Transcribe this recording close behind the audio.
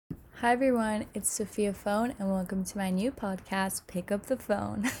Hi everyone, it's Sophia Phone and welcome to my new podcast, Pick Up the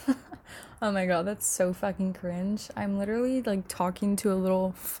Phone. Oh my god, that's so fucking cringe. I'm literally like talking to a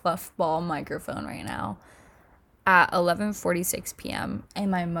little fluff ball microphone right now at 11:46 p.m.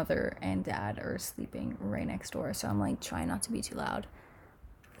 and my mother and dad are sleeping right next door, so I'm like trying not to be too loud.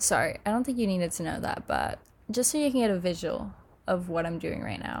 Sorry, I don't think you needed to know that, but just so you can get a visual of what I'm doing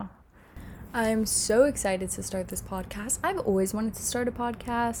right now. I'm so excited to start this podcast. I've always wanted to start a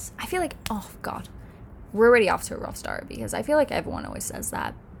podcast. I feel like, oh God, we're already off to a rough start because I feel like everyone always says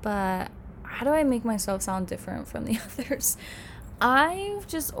that. But how do I make myself sound different from the others? I've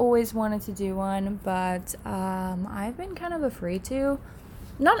just always wanted to do one, but I've been kind of afraid to.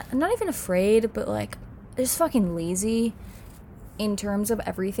 Not even afraid, but like just fucking lazy in terms of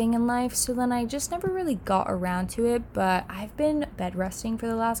everything in life, so then I just never really got around to it. But I've been bed resting for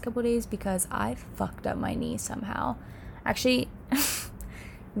the last couple days because I fucked up my knee somehow. Actually,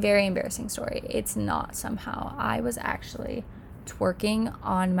 very embarrassing story. It's not somehow. I was actually twerking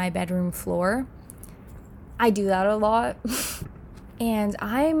on my bedroom floor. I do that a lot. And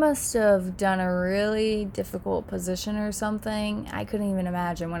I must have done a really difficult position or something. I couldn't even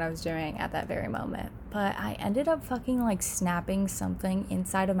imagine what I was doing at that very moment. But I ended up fucking like snapping something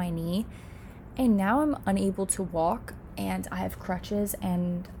inside of my knee. And now I'm unable to walk and I have crutches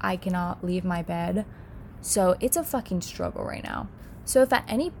and I cannot leave my bed. So it's a fucking struggle right now. So if at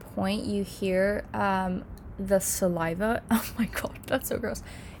any point you hear the saliva, oh my god, that's so gross.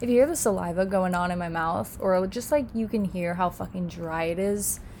 If you hear the saliva going on in my mouth, or just like you can hear how fucking dry it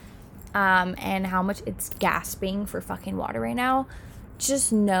is, and how much it's gasping for fucking water right now,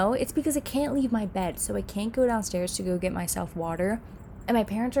 just know it's because I can't leave my bed, so I can't go downstairs to go get myself water, and my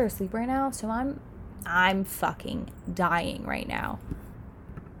parents are asleep right now, so I'm fucking dying right now.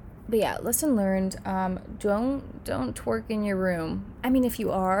 But yeah, lesson learned. Don't twerk in your room. I mean, if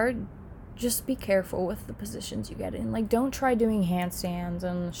you are, just be careful with the positions you get in. Like, don't try doing handstands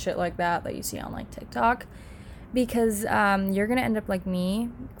and shit like that you see on like TikTok, because you're gonna end up like me,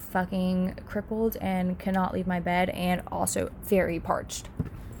 fucking crippled and cannot leave my bed, and also very parched.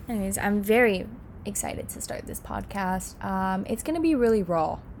 Anyways, I'm very excited to start this podcast. It's gonna be really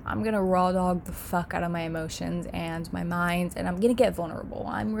raw. I'm gonna raw dog the fuck out of my emotions and my mind, and I'm gonna get vulnerable.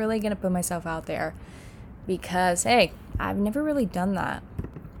 I'm really gonna put myself out there because, hey, I've never really done that.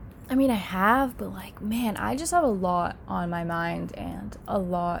 I mean, I have, but like, man, I just have a lot on my mind and a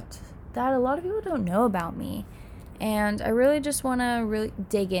lot that a lot of people don't know about me. And I really just want to really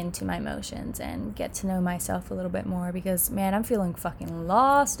dig into my emotions and get to know myself a little bit more because, man, I'm feeling fucking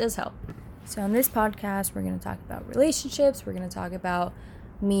lost as hell. So on this podcast, we're going to talk about relationships. We're going to talk about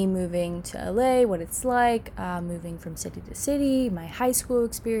me moving to LA, what it's like, moving from city to city, my high school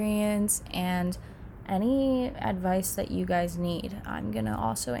experience, and any advice that you guys need, I'm gonna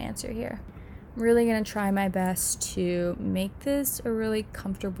also answer here. I'm really gonna try my best to make this a really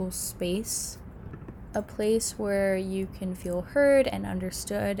comfortable space, a place where you can feel heard and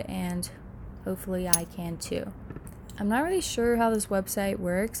understood, and hopefully I can too. I'm not really sure how this website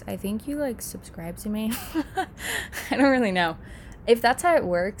works. I think you like subscribe to me. I don't really know. If that's how it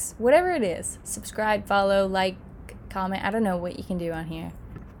works, whatever it is, subscribe, follow, like, comment. I don't know what you can do on here.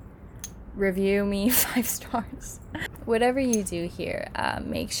 Review me 5 stars. Whatever you do here,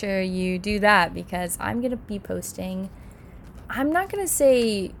 make sure you do that because I'm gonna be posting. I'm not gonna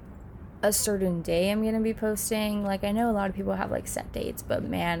say a certain day I'm gonna be posting. Like, I know a lot of people have like set dates, but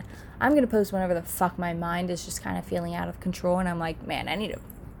man, I'm gonna post whenever the fuck my mind is just kind of feeling out of control and I'm like, man, I need to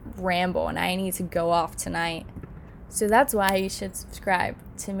ramble and I need to go off tonight. So that's why you should subscribe,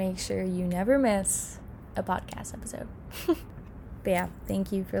 to make sure you never miss a podcast episode. But yeah,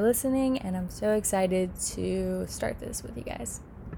 thank you for listening, and I'm so excited to start this with you guys.